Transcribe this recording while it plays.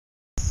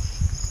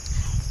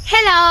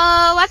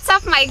Hello, what's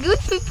up my good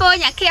people?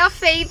 Nyakio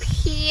Faith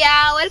here.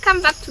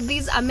 Welcome back to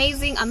this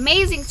amazing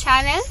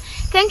channel.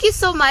 Thank you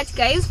so much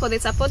guys for the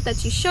support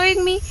that you're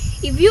showing me.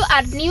 If you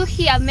are new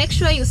here, make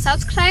sure you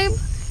subscribe.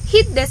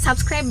 Hit the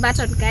subscribe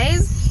button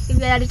guys. If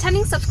you are a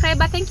returning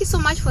subscriber, thank you so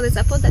much for the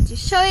support that you're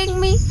showing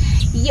me.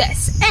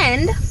 Yes,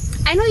 and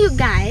I know you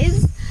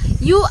guys,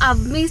 you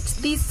have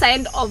missed this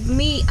side of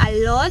me a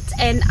lot,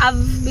 and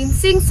I've been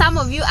seeing some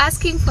of you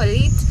asking for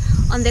it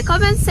on the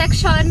comment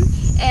section,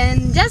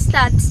 and just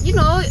that, you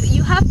know,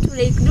 you have to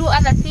like do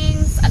other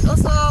things and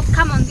also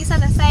come on this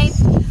other side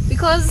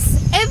because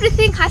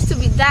everything has to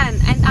be done,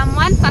 and I'm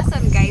one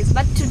person guys.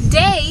 But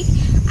today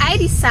I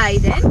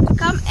decided to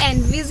come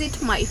and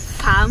visit my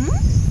farm.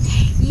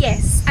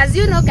 Yes, as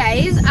you know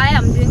guys, I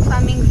am doing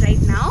farming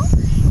right now.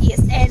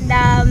 Yes, and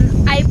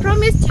I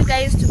promised you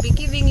guys to be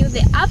giving you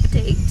the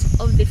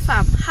update of the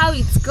farm, how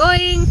it's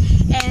going,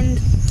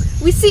 and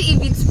we see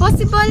if it's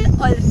possible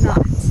or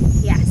not.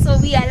 Yeah, so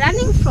we are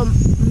learning from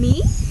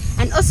me,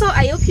 and also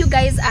I hope you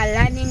guys are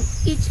learning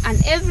each and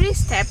every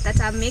step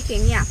that I'm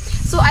making. Yeah,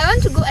 so I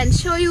want to go and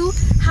show you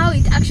how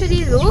it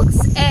actually looks,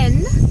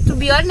 and to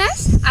be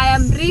honest, I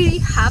am really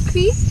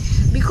happy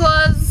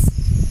because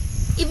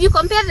if you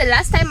compare the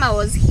last time I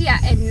was here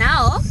and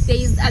now, there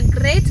is a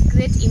great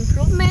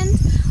improvement.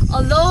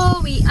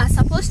 Although we are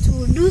supposed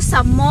to do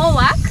some more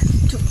work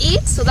to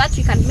it so that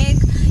we can make,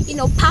 you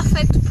know,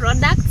 perfect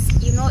products,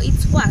 you know,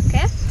 it's work,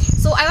 eh?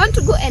 So I want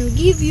to go and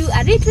give you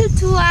a little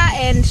tour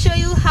and show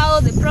you how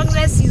the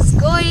progress is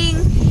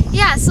going.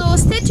 Yeah, so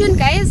stay tuned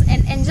guys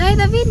and enjoy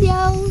the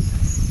video.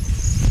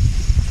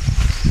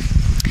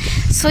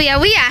 So yeah,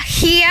 we are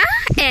here,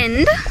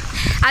 and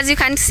as you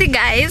can see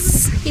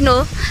guys, you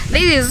know,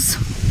 this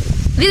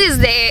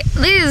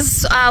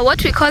is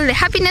what we call the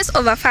happiness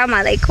of a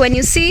farmer. Like when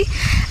you see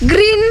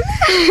green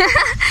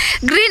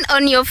green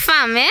on your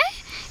farm, eh?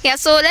 Yeah,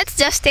 so let's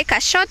just take a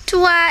short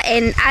tour,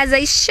 and as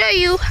I show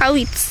you how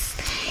it's,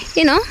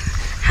 you know,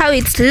 how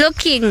it's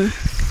looking,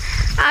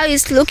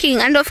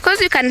 and of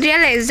course you can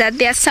realize that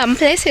there are some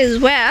places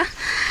where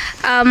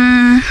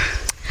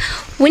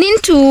we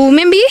need to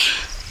maybe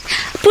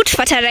put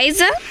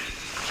fertilizer.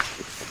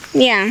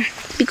 Yeah,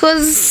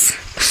 because,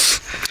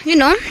 you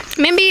know,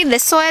 maybe the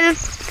soil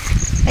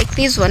like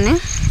this one, eh?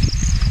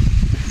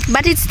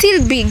 But it's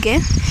still big, eh?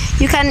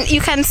 You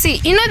can see,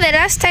 you know, the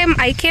last time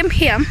I came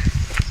here,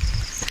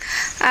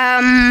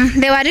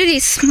 they were really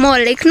small,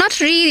 like not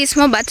really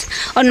small, but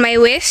on my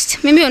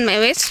waist, maybe on my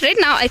waist. Right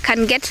now I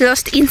can get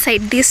lost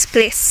inside this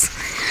place.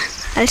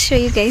 I'll show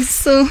you guys.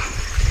 So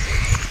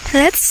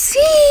let's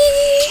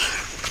see.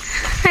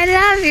 I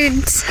love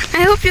it.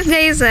 I hope you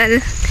guys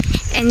are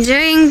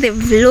enjoying the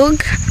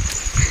vlog.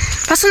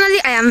 Personally,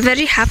 I am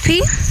very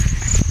happy.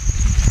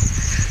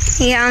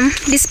 Yeah,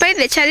 despite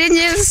the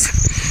challenges,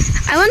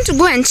 I want to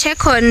go and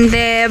check on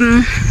the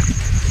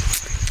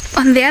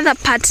other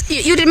part.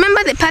 You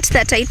remember the part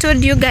that I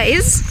told you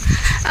guys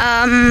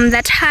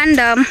that hand,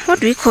 what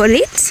do we call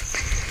it?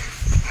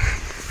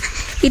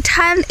 It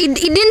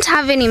didn't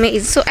have any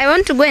maize, so I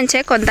want to go and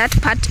check on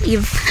that part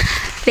if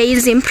there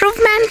is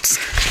improvement.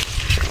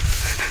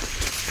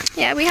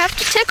 Yeah, we have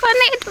to check on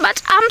it,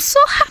 but I'm so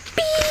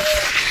happy.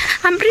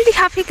 I'm really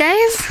happy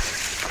guys.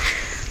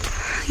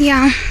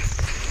 Yeah,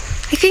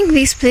 I think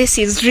this place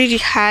is really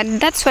hard.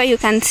 That's why you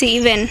can see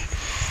even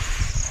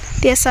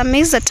there's some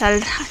maize that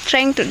are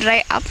trying to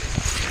dry up.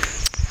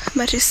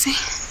 But you see,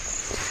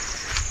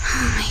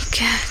 oh my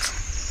god.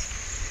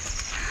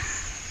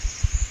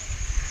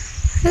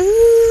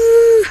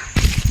 Ooh.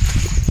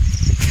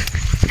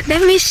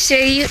 Let me show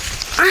you.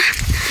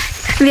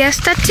 They are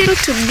starting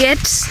to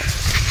get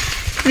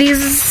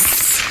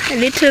these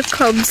little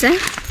cobs, eh?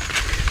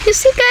 You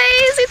see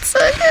guys, it's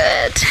so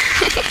good.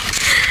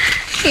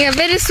 Yeah,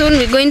 very soon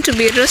we're going to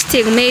be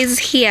roasting maize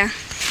here.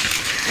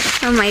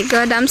 Oh my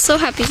god, I'm so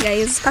happy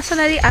guys.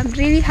 Personally, I'm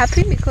really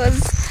happy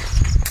because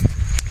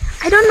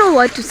I don't know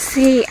what to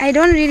say. I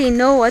don't really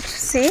know what to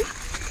say,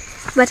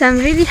 but I'm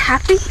really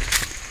happy.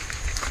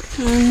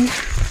 And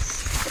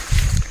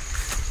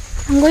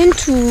I'm going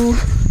to,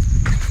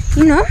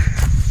 you know,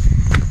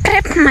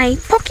 prep my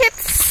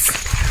pockets.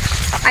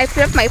 I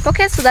prep my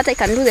pockets so that I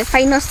can do the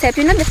final step.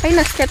 You know, the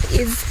final step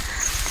is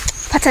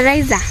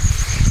fertilizer,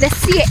 the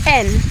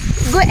CAN.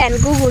 Go and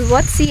Google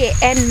what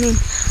CAN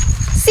means.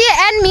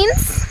 CAN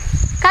means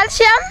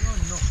calcium?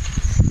 No.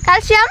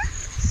 Calcium?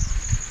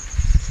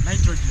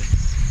 Nitrogen.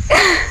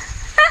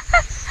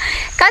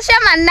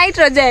 Calcium and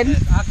nitrogen.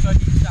 Yes,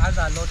 actually it has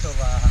a lot of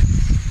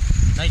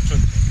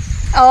nitrogen.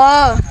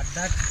 Oh.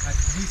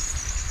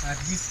 At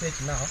this stage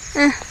now,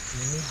 we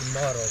need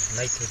more of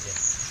nitrogen.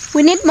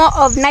 We need more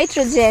of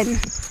nitrogen.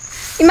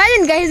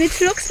 Imagine guys,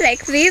 it looks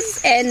like this,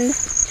 and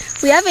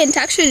we haven't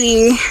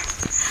actually,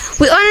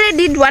 we only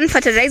did one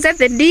fertilizer,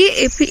 the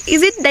DAP,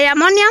 is it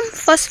diammonium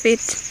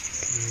phosphate?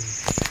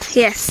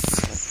 Yes.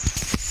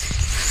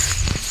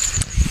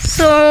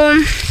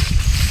 So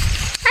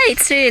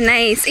it's really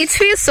nice. It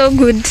feels so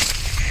good.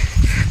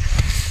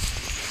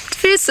 It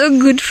actually so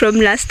good from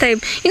last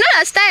time. You know,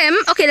 last time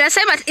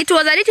it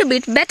was a little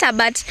bit better,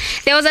 but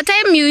there was a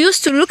time you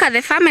used to look at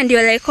the farm and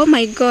you're like, oh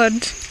my god,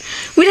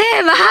 will I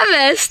have a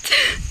harvest?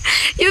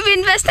 You've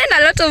invested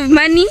a lot of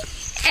money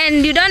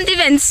and you don't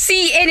even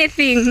see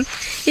anything.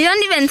 You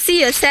don't even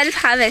see yourself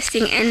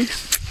harvesting, and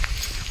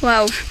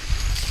wow.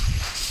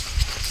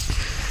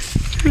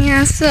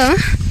 Yeah, so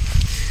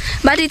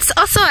but it's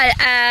also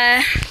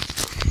a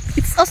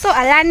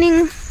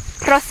learning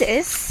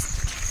process,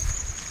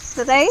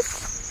 right?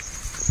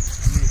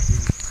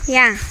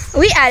 Yeah,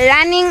 we are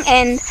learning,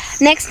 and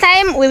next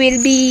time we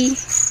will be,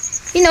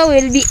 you know,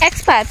 we'll be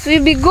experts,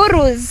 we'll be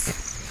gurus,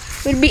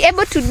 we'll be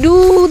able to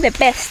do the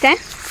best,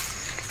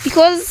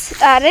 because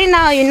right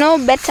now you know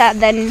better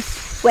than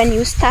when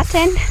you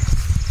started.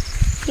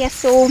 Yeah,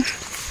 so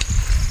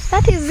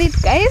that is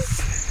it,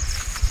 guys.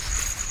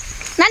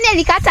 Nani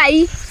alikata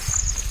hii?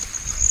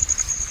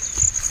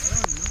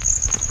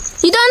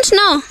 You don't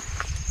know?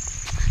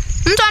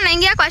 Mtu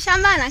anaingia kwa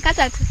shamba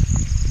anakata tu.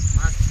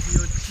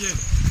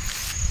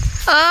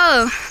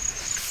 Oh.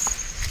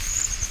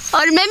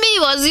 Or maybe he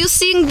was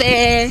using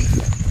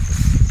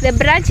the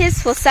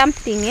branches for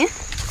something, eh?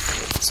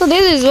 So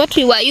this is what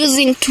we were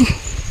using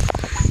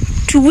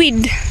to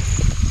weed.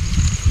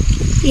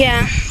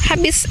 Yeah,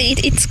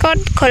 it's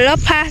called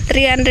Colopa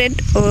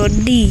 300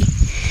 OD.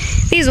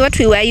 This is what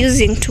we were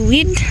using to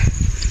weed.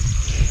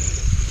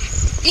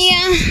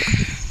 Yeah,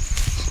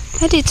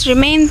 but it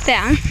remained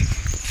there.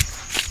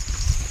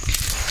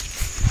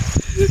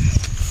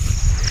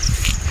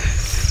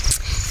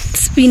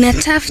 It's been a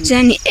tough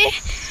journey.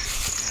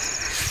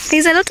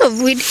 There's a lot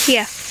of weed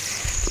here.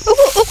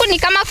 Huku ni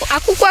kama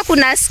hakukuwa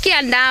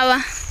kunasikia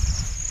ndawa.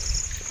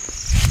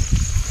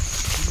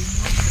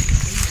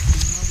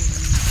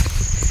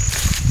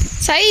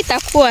 Sasa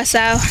itakuwa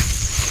sawa.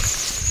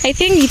 I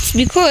think it's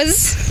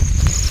because,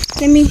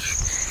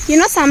 you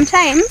know,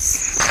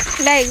 sometimes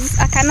guys,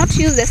 I cannot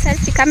use the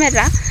selfie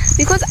camera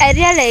because I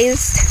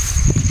realized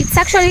it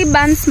actually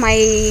burns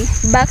my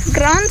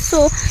background,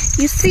 so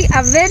you see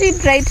a very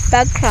bright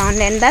background,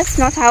 and that's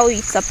not how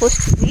it's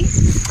supposed to be.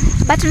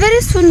 But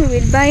very soon we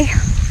will buy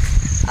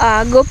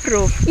a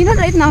GoPro. You know,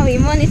 right now we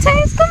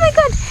monetize. Oh my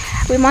god,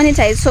 we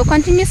monetize. So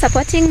continue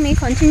supporting me,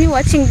 continue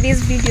watching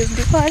these videos,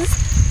 because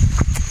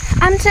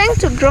I'm trying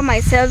to grow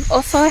myself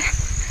also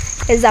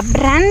as a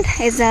brand,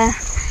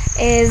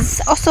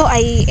 as also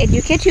I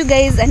educate you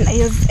guys, and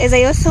as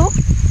I also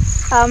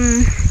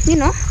you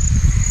know,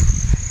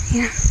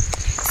 yeah.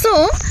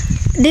 So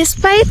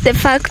despite the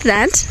fact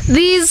that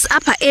these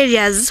upper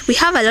areas we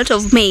have a lot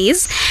of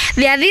maize,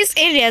 there are these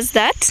areas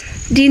that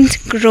didn't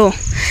grow,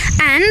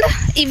 and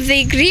if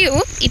they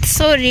grew, it's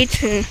so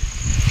little.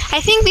 I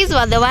think these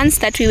were the ones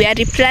that we were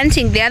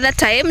replanting the other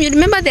time. You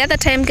remember the other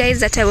time, guys,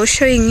 that I was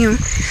showing you?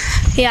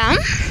 Yeah,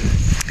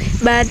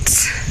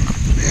 but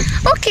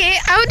okay,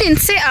 I wouldn't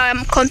say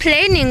I'm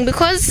complaining,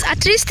 because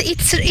at least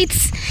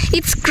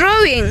it's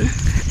growing.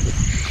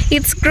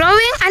 It's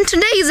growing, and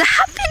today is a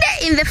happy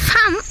day in the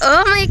farm.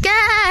 Oh my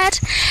god,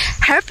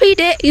 happy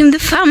day in the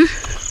farm.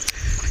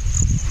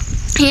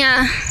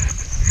 Yeah,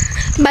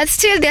 but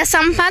still there are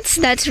some parts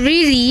that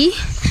really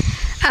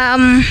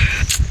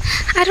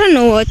I don't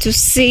know what to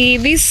say.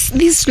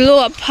 This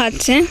lower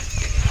part,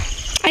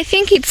 I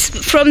think it's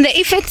from the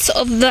effects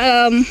of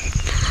the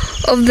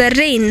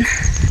rain.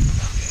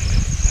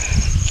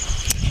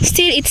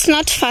 Still it's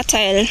not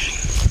fertile,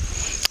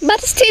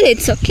 but still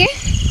it's okay.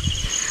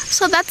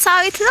 So that's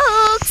how it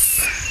looks.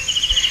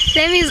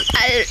 Let me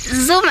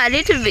zoom a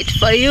little bit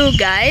for you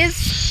guys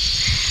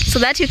so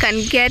that you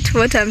can get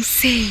what I'm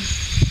saying.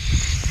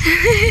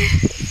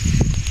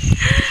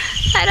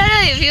 I don't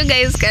know if you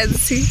guys can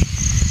see.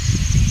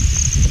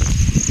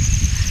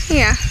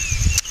 Yeah,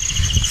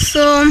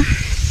 so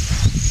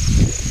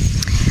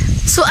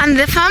and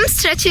the farm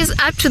stretches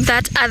up to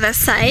that other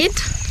side.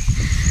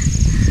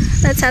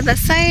 That other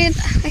side,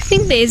 I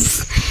think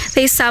there's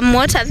some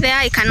water there.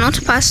 I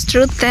cannot pass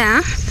through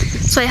there,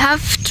 so I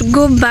have to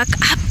go back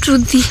up to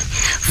the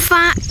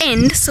far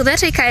end so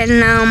that I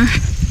can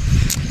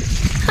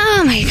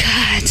oh my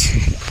god,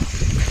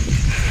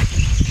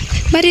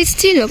 but it's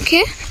still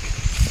okay.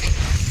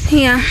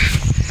 Yeah,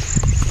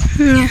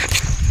 yeah.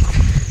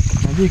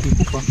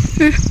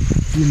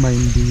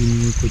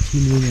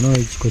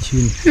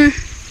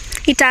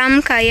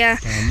 Itaamka, yeah.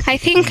 I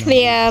think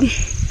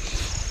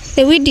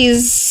the weed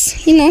is,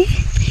 you know,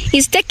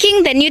 is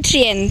taking the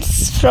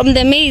nutrients from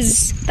the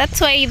maize. That's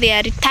why they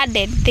are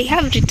retarded. They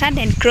have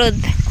retarded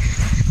growth.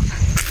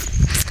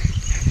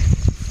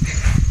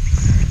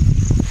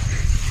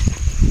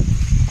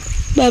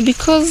 But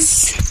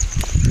because,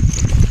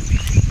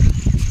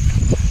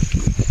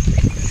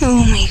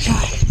 oh my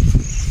god.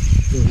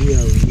 So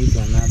here we need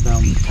another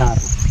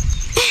mtaro.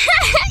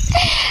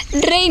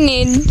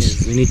 Drainage.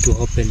 Yes, we need to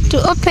open it. To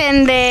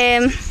open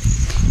the,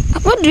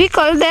 what do we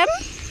call them?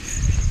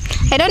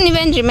 I don't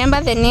even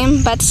remember the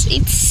name, but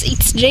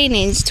it's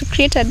drainage, to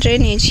create a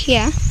drainage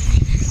here,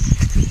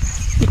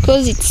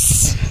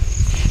 because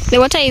the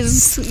water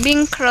is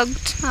being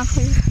clogged up.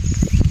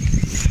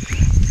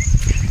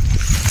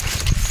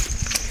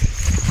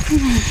 Oh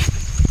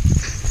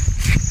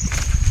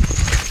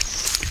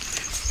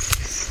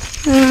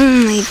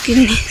my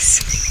goodness.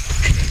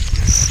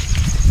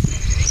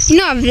 You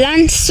know, I've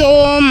learned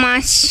so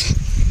much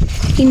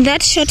in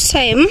that short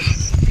time.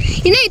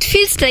 You know, it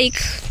feels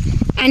like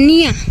a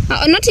year,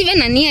 or not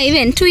even a year,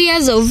 even 2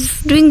 years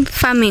of doing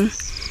farming.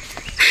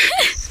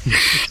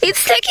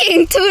 It's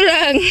taking too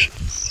long.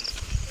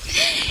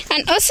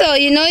 And also,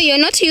 you know, you're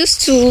not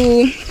used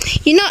to,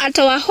 you know, at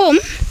our home,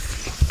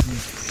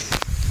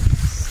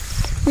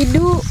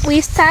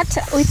 we start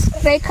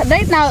with, like,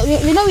 right now,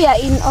 you know, we are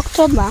in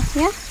October,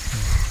 yeah?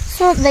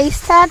 So they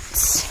start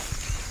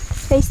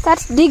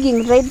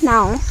digging right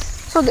now.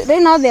 So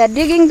right now they are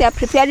digging, they are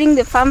preparing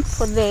the farm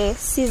for the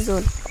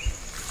season.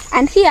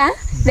 And here,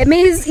 the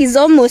maize is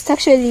almost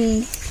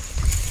actually,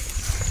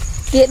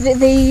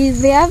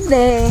 they have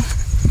the,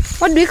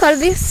 what do we call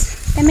this?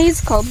 The maize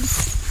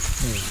cobs.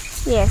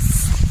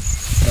 Yes.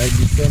 By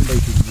December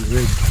it will be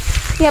ready.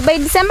 Yeah, by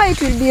December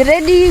it will be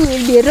ready.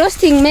 We'll be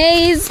roasting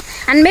maize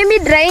and maybe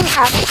drying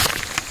up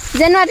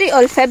January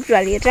or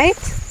February, right?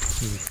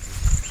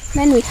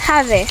 Then we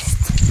harvest.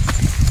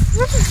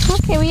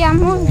 Okay, we are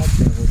moving.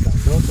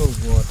 Lot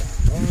of water.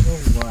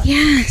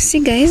 Yeah, see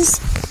guys.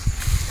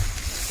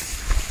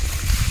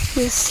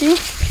 You see?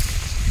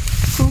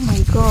 Oh my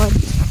god.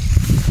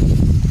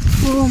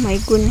 Oh my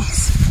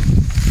goodness.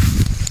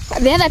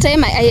 The other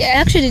time I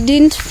actually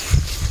didn't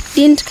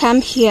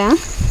come here.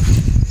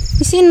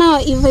 You see now,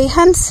 if I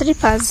had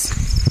slippers,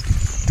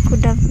 it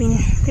could have been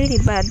really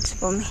bad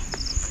for me.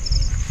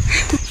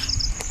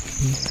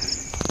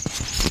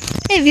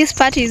 Hey, this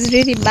part is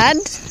really bad,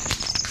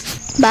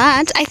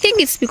 but I think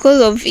it's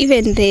because of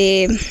even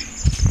the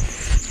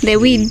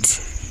weed.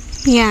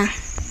 Yeah.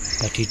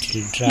 But it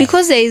will dry.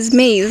 Because there is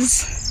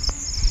maize.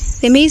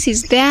 The maize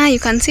is there. You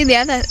can see the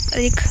other,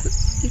 like,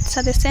 it's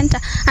at the center.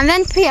 And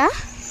then here,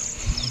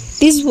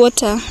 this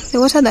water, the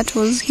water that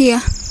was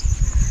here,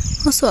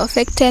 also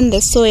affected the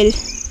soil.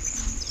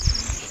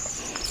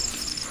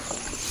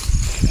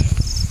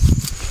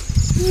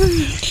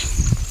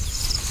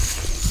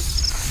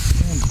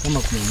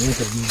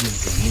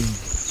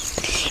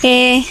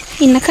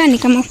 Inakaa ni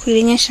kama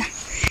kulinyesha.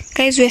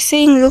 Guys, we're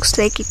saying looks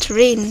like it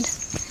rained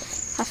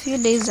a few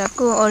days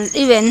ago, or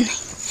even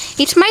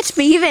it might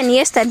be even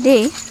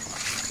yesterday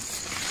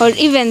or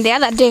even the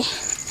other day.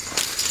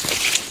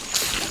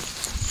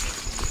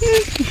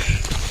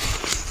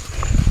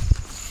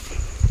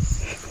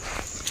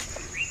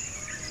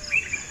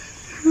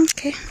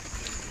 Okay.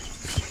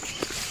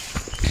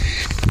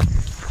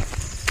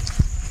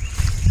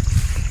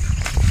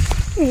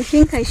 I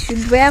think I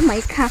should wear my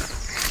cap,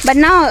 but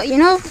now, you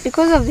know,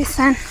 because of the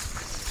sun,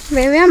 if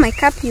I wear my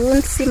cap you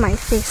won't see my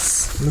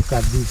face. Look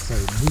at this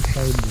side. This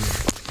side is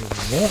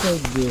very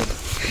good.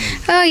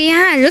 Oh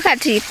yeah, look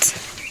at it.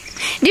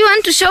 Do you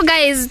want to show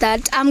guys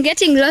that I'm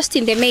getting lost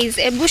in the maze?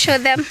 Ebu, show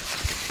them.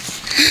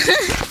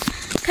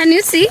 Can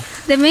you see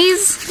the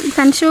maze? You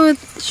can show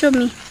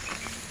me.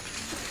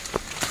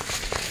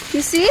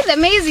 You see, the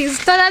maze is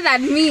taller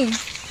than me.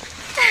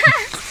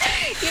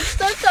 It's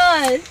so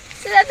tall,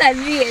 taller than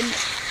me. And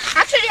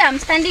actually, I'm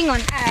standing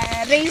on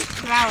a raised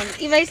ground.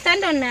 If I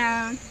stand on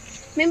a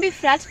maybe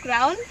flat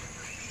ground,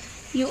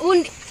 you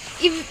won't.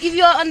 If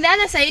you're on the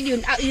other side,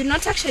 you'll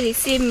not actually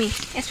see me,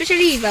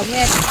 especially if I'm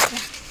wearing it.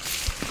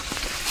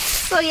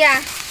 So yeah,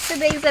 so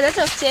there is a lot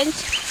of change.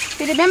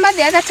 You remember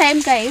the other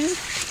time, guys,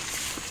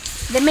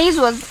 the maize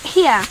was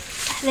here,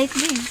 like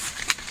this,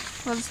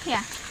 was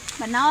here,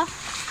 but now,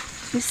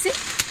 you see,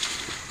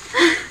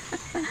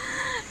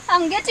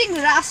 I'm getting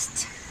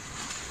lost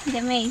in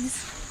the maze.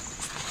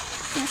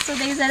 Yeah, so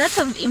there is a lot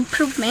of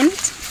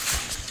improvement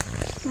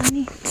on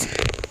it.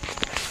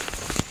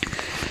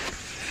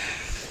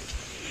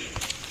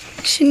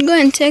 Should go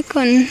and check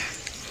on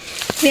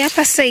the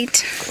upper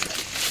side.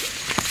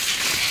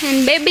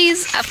 And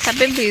babies after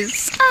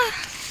babies.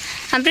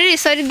 I'm really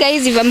sorry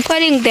guys if I'm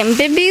calling them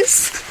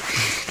babies,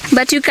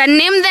 but you can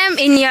name them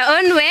in your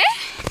own way.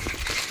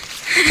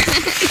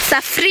 It's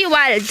a free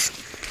world.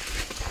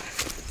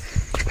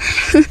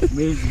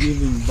 Maize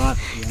giving birth.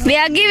 Yeah? They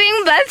are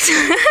giving birth.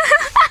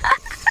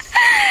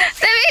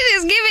 The maize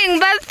is giving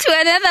birth to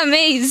another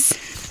maize,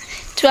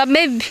 to a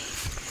baby.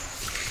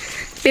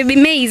 Baby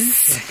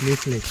maize. It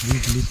looks like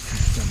these leaves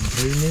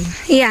some drainage.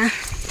 Yeah.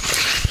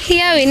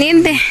 Here we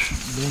need the.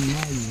 Then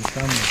now you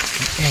come at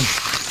the end.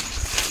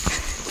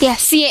 Yeah,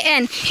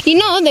 CAN. You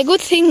know, the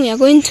good thing we are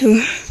going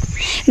to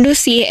do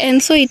CAN,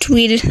 so it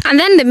will. And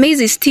then the maize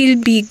is still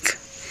big.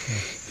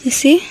 Yeah. You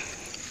see?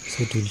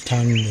 So it will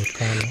turn the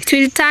color. It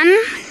will turn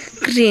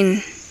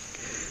green.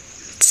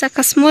 It's like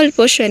a small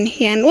portion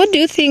here. And what do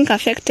you think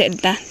affected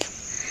that?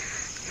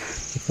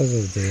 Because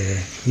of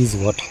this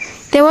water.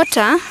 The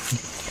water?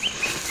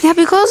 Yeah,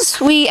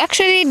 because we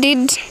actually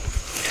did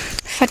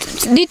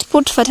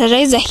put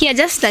fertilizer here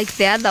just like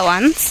the other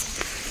ones.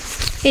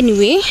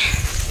 Anyway.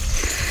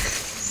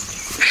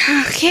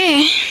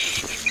 Okay.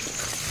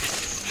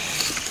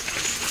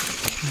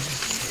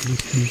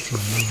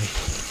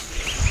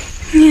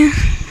 Yeah,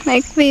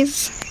 like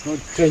this. Not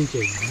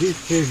trenches. This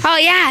trench. Oh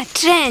yeah,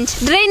 trench.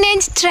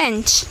 Drainage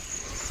trench.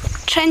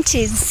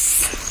 Trenches.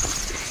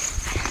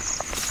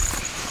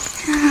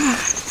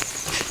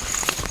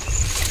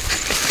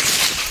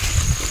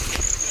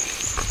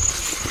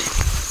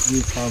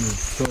 This farm is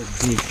so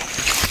big.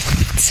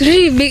 It's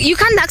really big. You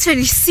can't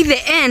actually see the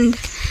end,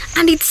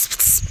 and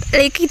it's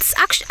like it's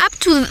actually up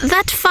to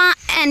that far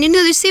end. You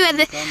know, you see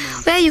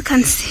where you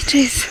can see it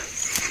is.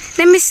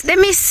 Let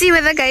me see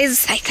whether,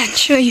 guys, I can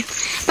show you.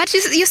 But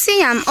you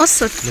see, I'm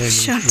also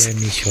short. Let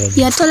me show you.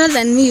 You're taller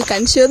than me. You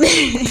can show me.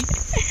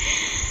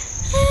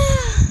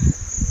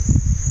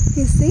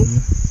 You see?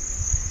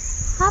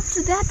 Up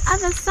to that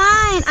other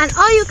side, and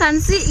all you can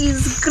see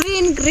is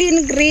green,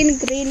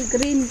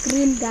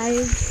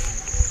 guys.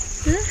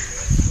 Huh?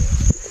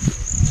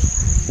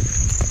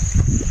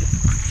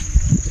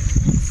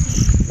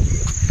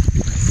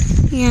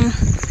 Yeah.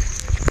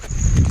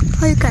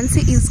 All you can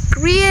see is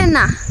green.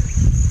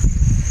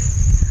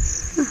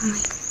 Oh my.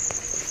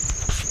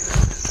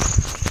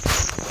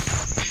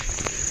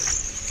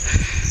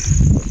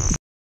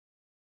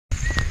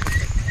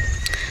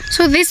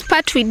 So this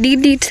part we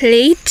did it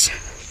late.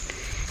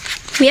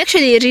 We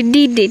actually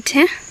redid it.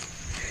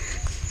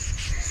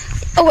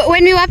 Oh,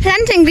 when we were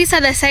planting this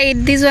other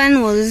side, this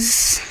one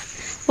was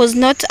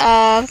not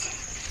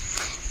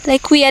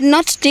like we had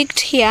not digged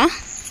here,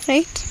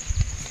 right?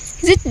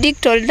 Is it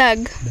digged or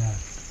dug?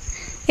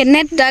 A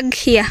net dug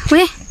here.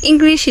 Where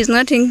English is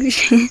not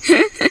English.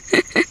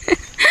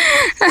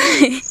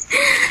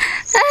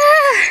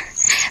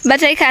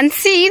 But I can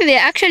see they're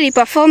actually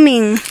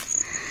performing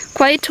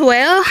quite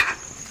well.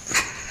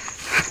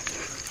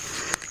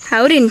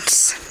 I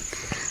wouldn't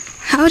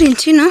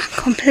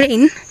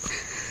complain.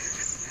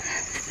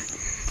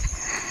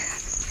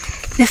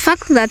 The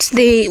fact that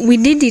we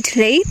did it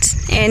late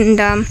and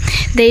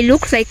they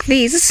look like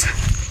this,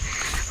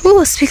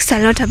 speaks a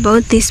lot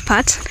about this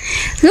part.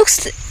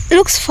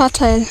 Looks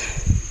fertile.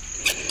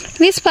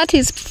 This part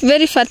is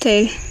very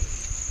fertile.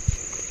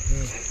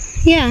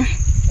 Yeah.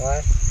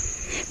 Why?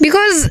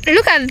 Because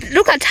look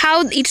at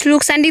how it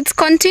looks, and it's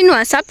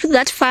continuous up to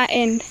that far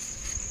end.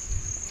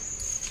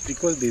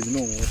 Because there's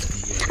no water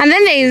here. And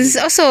then there is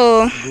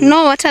also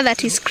no water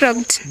that is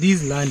clogged.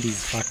 This land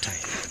is fertile.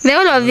 The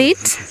whole of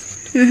it.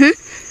 You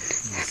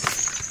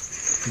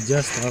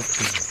just have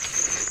to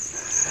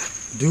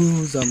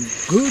do some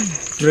good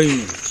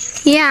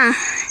drainage. Yeah.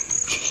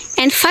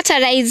 And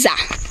fertilizer.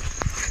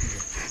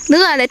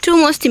 Those are the two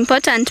most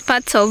important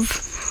parts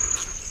of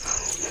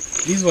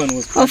This one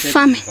was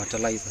farming.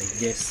 Fertilizer, I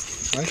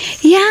guess.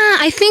 Right? Yeah,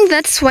 I think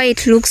that's why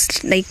it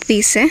looks like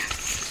this, eh?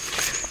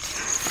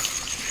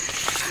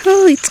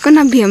 Oh, it's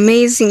gonna be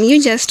amazing.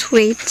 You just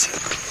wait.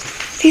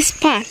 This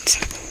part.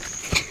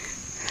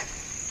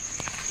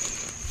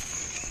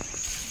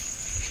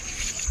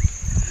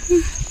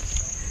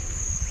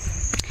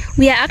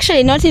 We are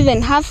actually not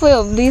even halfway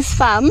of this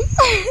farm.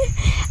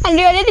 And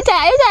we're already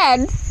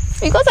tired.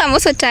 Because I'm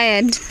also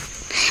tired.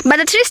 But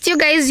at least you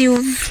guys,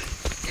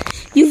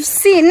 you've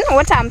seen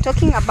what I'm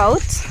talking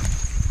about.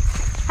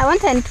 I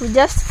wanted to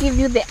just give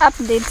you the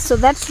update so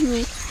that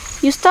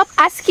you stop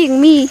asking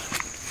me,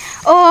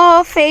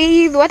 oh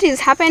Faith, what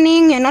is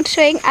happening? You're not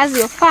showing us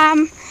your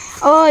farm.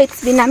 Oh,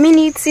 it's been a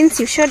minute since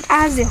you showed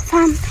us your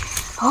farm.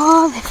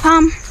 Oh, the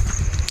farm.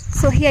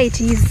 So here it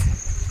is.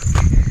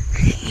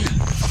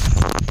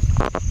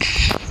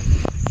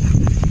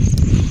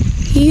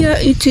 Here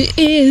it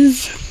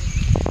is.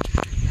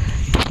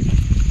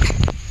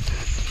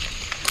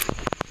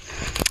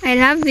 I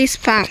love this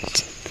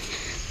part.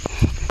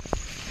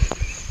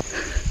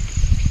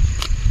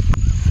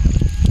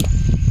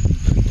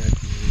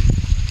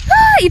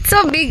 It's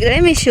so big.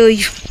 Let me show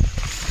you.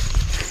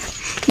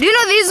 Do you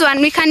know this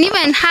one? We can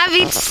even have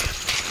it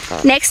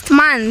next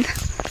month.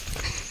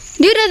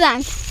 Do you know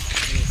that?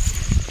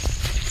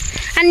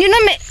 And you know,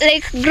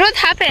 like, growth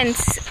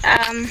happens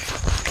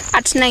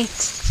at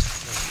night.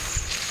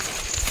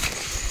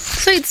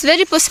 So it's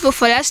very possible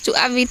for us to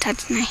have it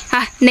at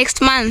night.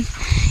 Next month.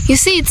 You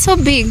see, it's so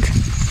big.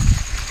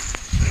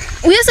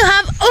 We also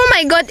have, oh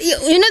my god,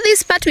 you know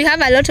this part, we have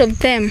a lot of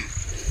them.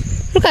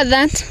 Look at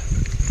that.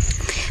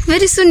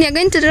 Very soon you're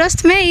going to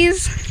roast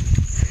maize.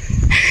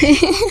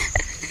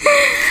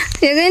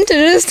 You're going to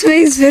roast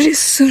maize very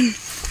soon.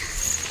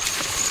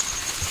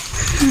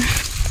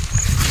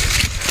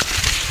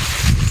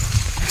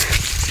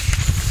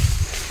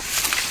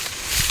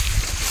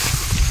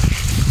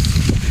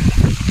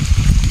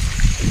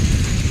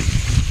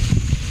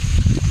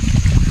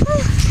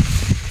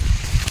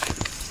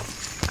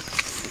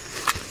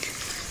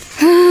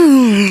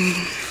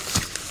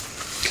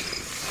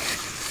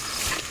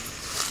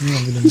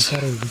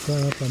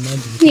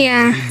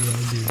 Yeah.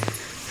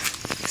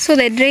 So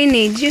the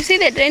drainage, you see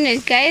the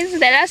drainage, guys. The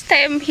last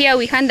time here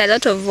we had a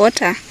lot of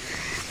water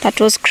that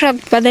was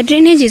clogged, but the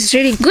drainage is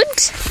really good.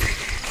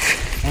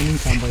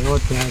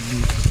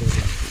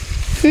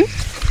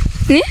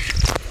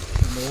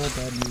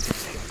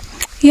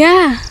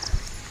 Yeah.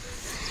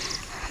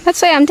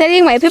 That's why I'm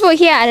telling my people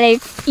here,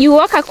 like, you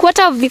walk a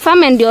quarter of the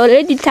farm and you're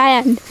already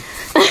tired.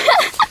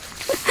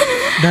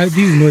 This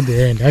is not the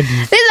end.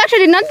 This is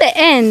actually not the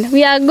end.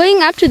 We are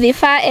going up to the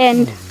far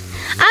end.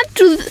 Up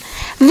to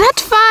that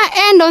far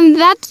end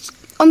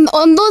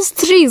on those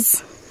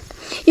trees.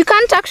 You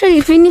can't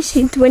actually finish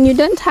it when you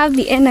don't have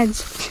the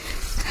energy.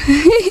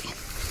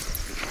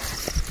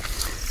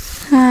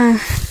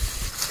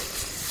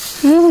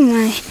 Oh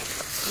my.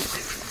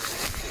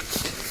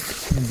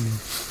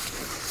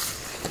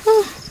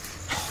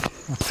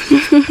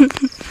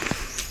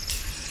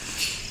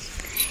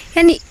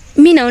 Yani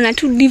mi naona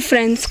tu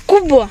difference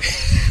kubwa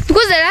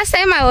because the last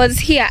time I was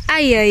here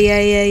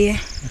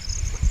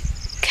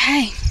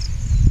okay.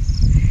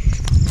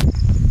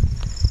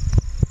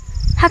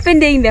 Happy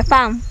day in the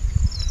farm.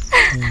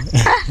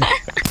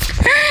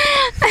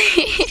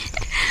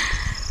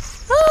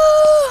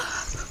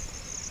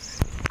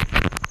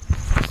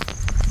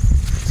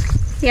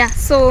 Yeah,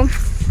 so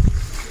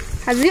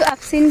as you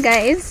have seen,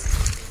 guys,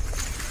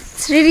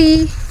 it's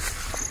really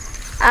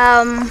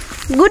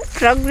good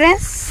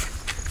progress,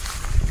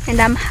 and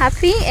I'm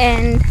happy,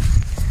 and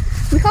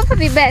we hope for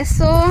the best.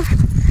 So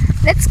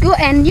let's go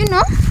and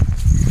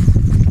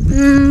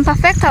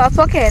perfect our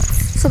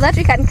pockets so that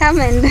we can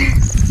come and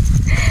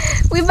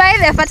we buy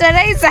the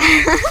fertilizer.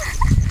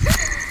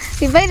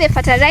 We buy the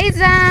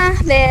fertilizer.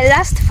 The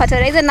last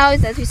fertilizer now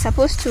is that we're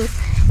supposed to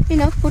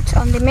put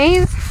on the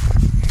maize,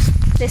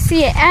 the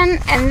CAN,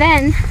 and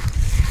then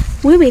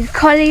we will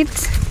call it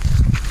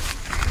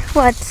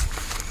what?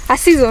 A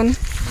season.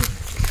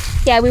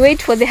 Yeah, we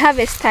wait for the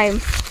harvest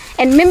time,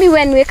 and maybe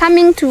when we're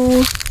coming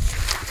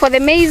for the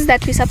maize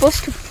that we're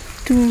supposed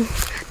to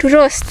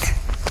roast,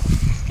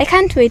 I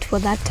can't wait for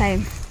that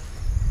time.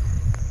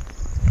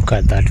 Look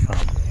at that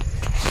farm.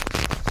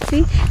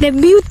 See the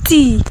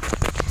beauty.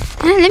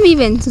 Let me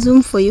even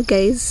zoom for you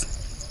guys.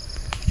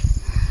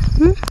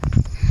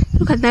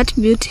 Look at that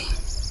beauty.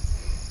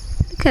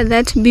 Look at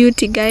that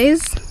beauty,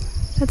 guys.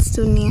 That's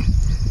too near.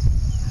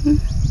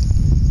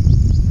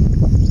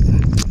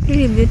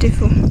 Really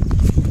beautiful.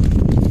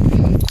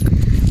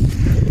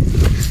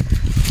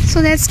 So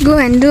let's go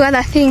and do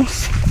other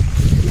things.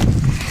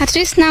 At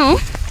least now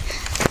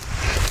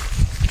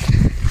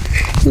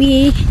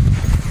we've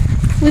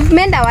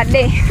made our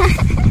day.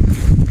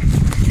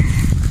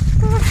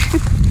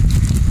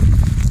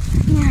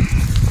 Yeah.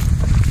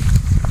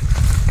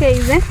 Okay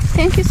then,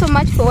 thank you so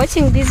much for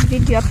watching this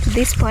video up to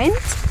this point.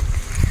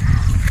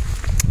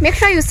 Make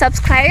sure you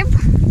subscribe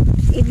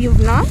if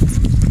you've not,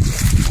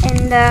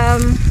 and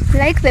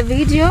like the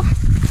video,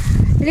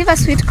 leave a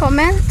sweet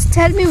comment,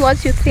 tell me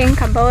what you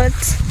think about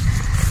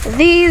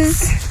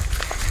these,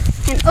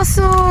 and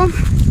also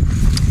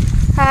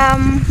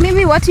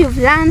maybe what you've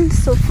learned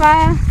so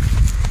far,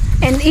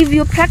 and if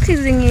you're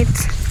practicing it,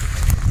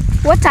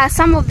 what are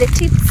some of the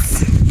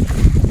tips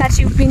that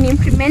you've been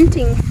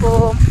implementing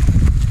for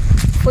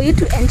you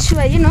to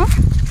ensure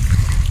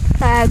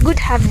a good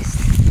harvest.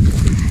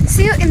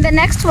 See you in the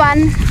next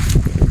one.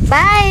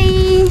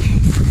 Bye.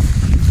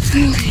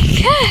 Oh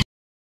my God.